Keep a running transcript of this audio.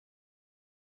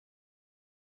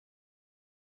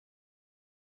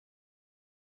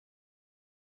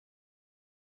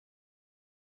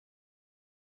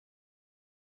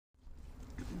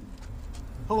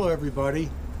Hello everybody,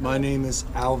 my name is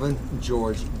Alvin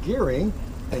George Gearing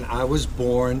and I was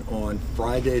born on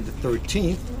Friday the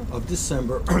 13th of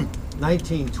December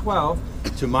 1912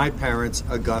 to my parents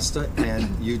Augusta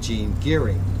and Eugene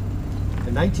Gearing.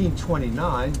 In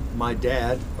 1929, my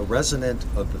dad, a resident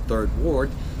of the 3rd Ward,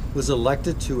 was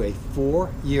elected to a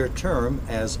 4-year term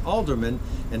as alderman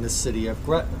in the city of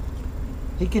Gretna.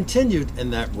 He continued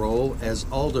in that role as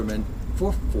alderman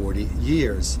for 40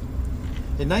 years.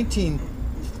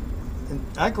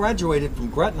 I graduated from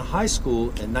Gretna High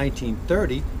School in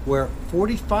 1930, where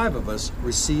 45 of us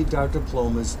received our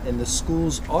diplomas in the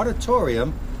school's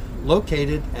auditorium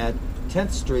located at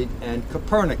 10th Street and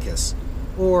Copernicus,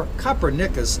 or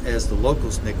Copernicus as the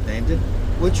locals nicknamed it,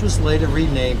 which was later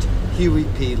renamed Huey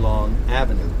P. Long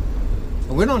Avenue.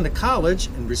 I went on to college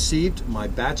and received my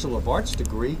Bachelor of Arts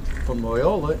degree from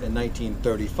Loyola in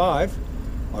 1935.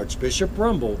 Archbishop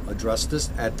Rumble addressed us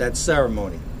at that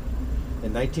ceremony.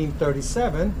 In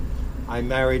 1937, I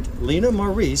married Lena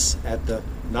Maurice at the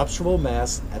nuptial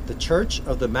mass at the Church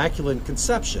of the Immaculate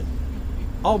Conception.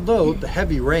 Although the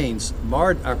heavy rains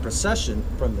marred our procession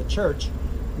from the church,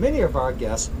 many of our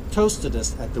guests toasted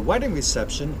us at the wedding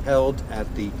reception held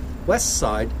at the West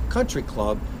Side Country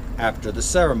Club after the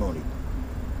ceremony.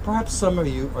 Perhaps some of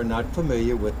you are not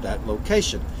familiar with that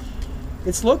location.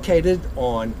 It's located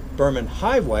on Berman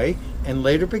Highway and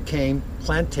later became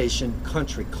Plantation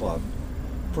Country Club.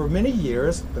 For many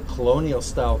years, the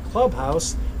colonial-style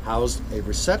clubhouse housed a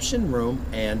reception room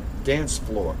and dance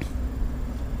floor.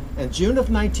 In June of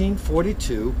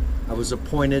 1942, I was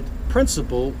appointed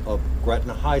principal of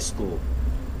Gretna High School.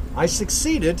 I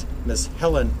succeeded Miss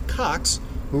Helen Cox,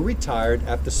 who retired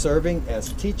after serving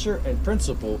as teacher and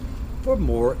principal for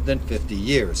more than 50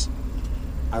 years.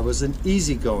 I was an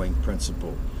easygoing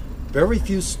principal. Very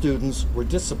few students were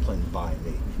disciplined by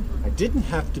me. I didn't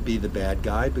have to be the bad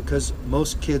guy because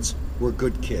most kids were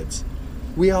good kids.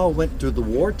 We all went through the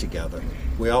war together.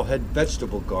 We all had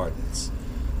vegetable gardens.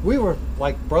 We were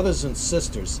like brothers and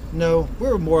sisters. No, we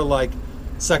were more like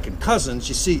second cousins.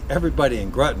 You see, everybody in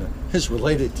Gretna is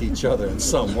related to each other in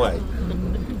some way.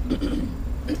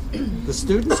 The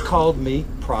students called me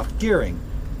Prof. Gearing.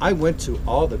 I went to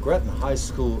all the Gretna High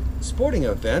School sporting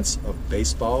events of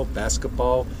baseball,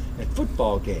 basketball, and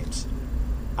football games.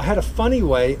 I had a funny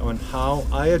way on how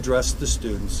I addressed the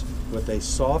students with a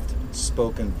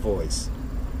soft-spoken voice.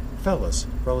 Fellas,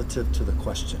 relative to the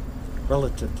question,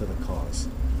 relative to the cause.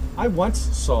 I once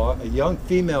saw a young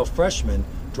female freshman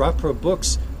drop her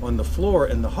books on the floor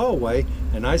in the hallway,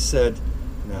 and I said,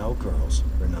 "Now, girls,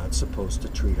 we're not supposed to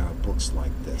treat our books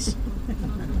like this."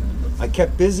 I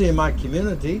kept busy in my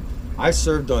community. I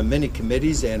served on many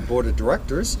committees and board of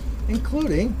directors,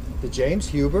 including the James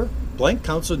Huber Blank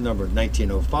Council number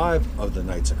 1905 of the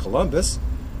Knights of Columbus,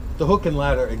 the Hook and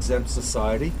Ladder Exempt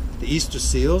Society, the Easter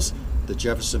Seals, the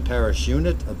Jefferson Parish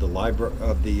Unit of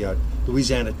the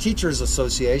Louisiana Teachers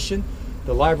Association,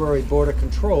 the Library Board of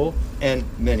Control, and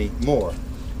many more.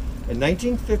 In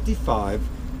 1955,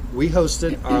 we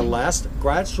hosted our last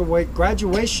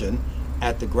graduation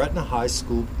at the Gretna High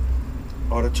School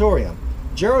auditorium.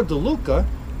 Gerald DeLuca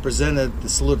presented the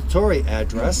salutatory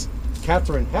address,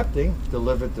 Catherine Hepting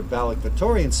delivered the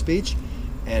valedictorian speech,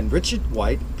 and Richard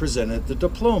White presented the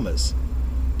diplomas.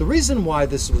 The reason why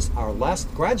this was our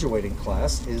last graduating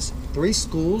class is 3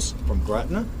 schools from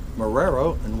Gretna,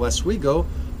 Marrero, and West Wego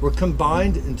were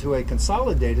combined into a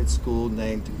consolidated school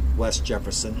named West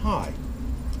Jefferson High.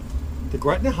 The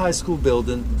Gretna High School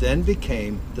building then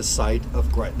became the site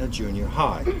of Gretna Junior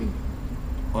High.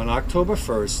 On October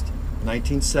 1st,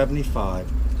 1975,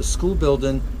 the school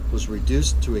building was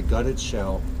reduced to a gutted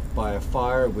shell by a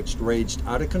fire which raged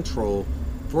out of control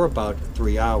for about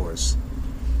 3 hours.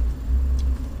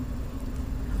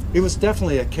 It was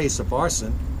definitely a case of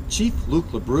arson. Chief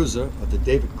Luke LaBruza of the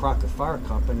David Crockett Fire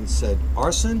Company said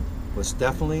arson was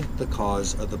definitely the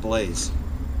cause of the blaze.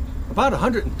 About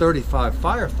 135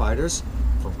 firefighters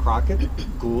from Crockett,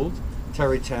 Gould,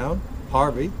 Terrytown,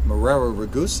 Harvey, Marrero,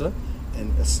 Ragusa,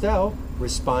 and Estelle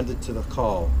responded to the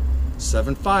call.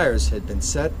 7 fires had been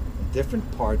set in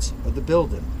different parts of the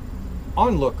building.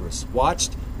 Onlookers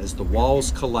watched as the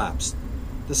walls collapsed.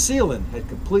 The ceiling had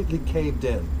completely caved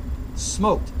in.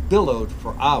 Smoke billowed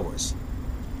for hours.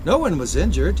 No one was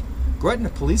injured. Gretna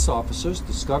police officers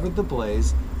discovered the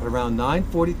blaze at around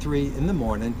 9:43 in the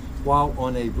morning while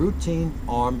on a routine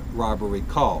armed robbery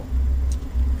call.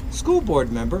 School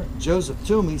board member Joseph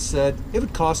Toomey said it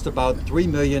would cost about $3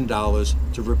 million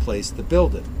to replace the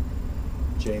building.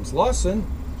 James Lawson,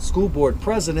 school board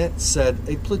president, said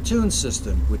a platoon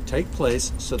system would take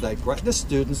place so that Gretna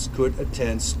students could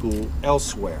attend school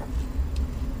elsewhere.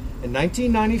 In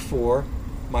 1994,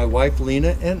 my wife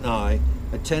Lena and I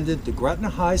attended the Gretna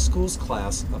High School's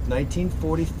class of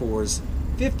 1944's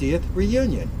 50th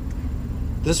reunion.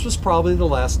 This was probably the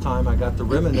last time I got to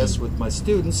reminisce with my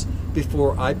students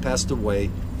before I passed away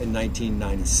in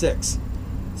 1996.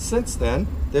 Since then,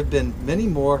 there have been many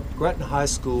more Gretna High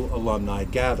School alumni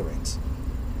gatherings.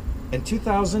 In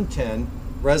 2010,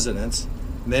 residents,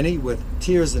 many with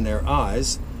tears in their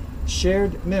eyes,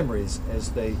 shared memories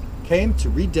as they came to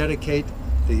rededicate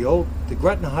the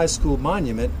Gretna High School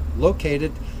monument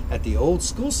located at the old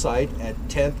school site at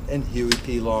 10th and Huey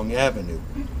P. Long Avenue.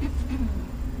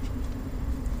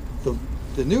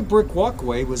 The new brick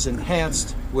walkway was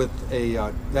enhanced with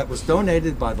that was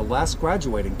donated by the last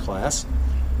graduating class.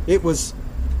 It was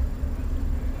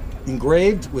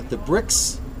engraved with the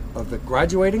bricks of the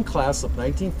graduating class of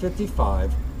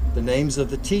 1955, the names of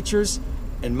the teachers,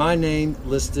 and my name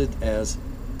listed as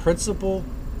Principal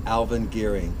Alvin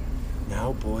Gearing.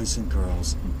 Now, boys and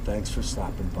girls, thanks for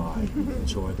stopping by.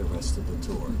 Enjoy the rest of the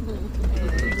tour.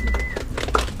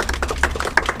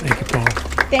 Thank you, Paul.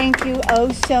 Thank you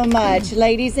oh so much.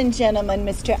 Ladies and gentlemen,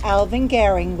 Mr. Alvin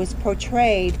Gearing was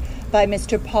portrayed by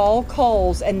Mr. Paul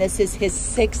Coles, and this is his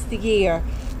 6th year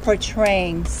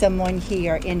portraying someone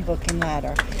here in Hook and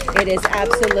Ladder. It is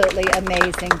absolutely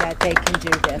amazing that they can do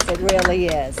this. It really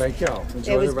is. Thank you.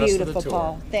 Enjoy it was the rest beautiful, of the tour.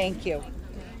 Paul. Thank you.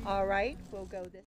 All right, we'll go this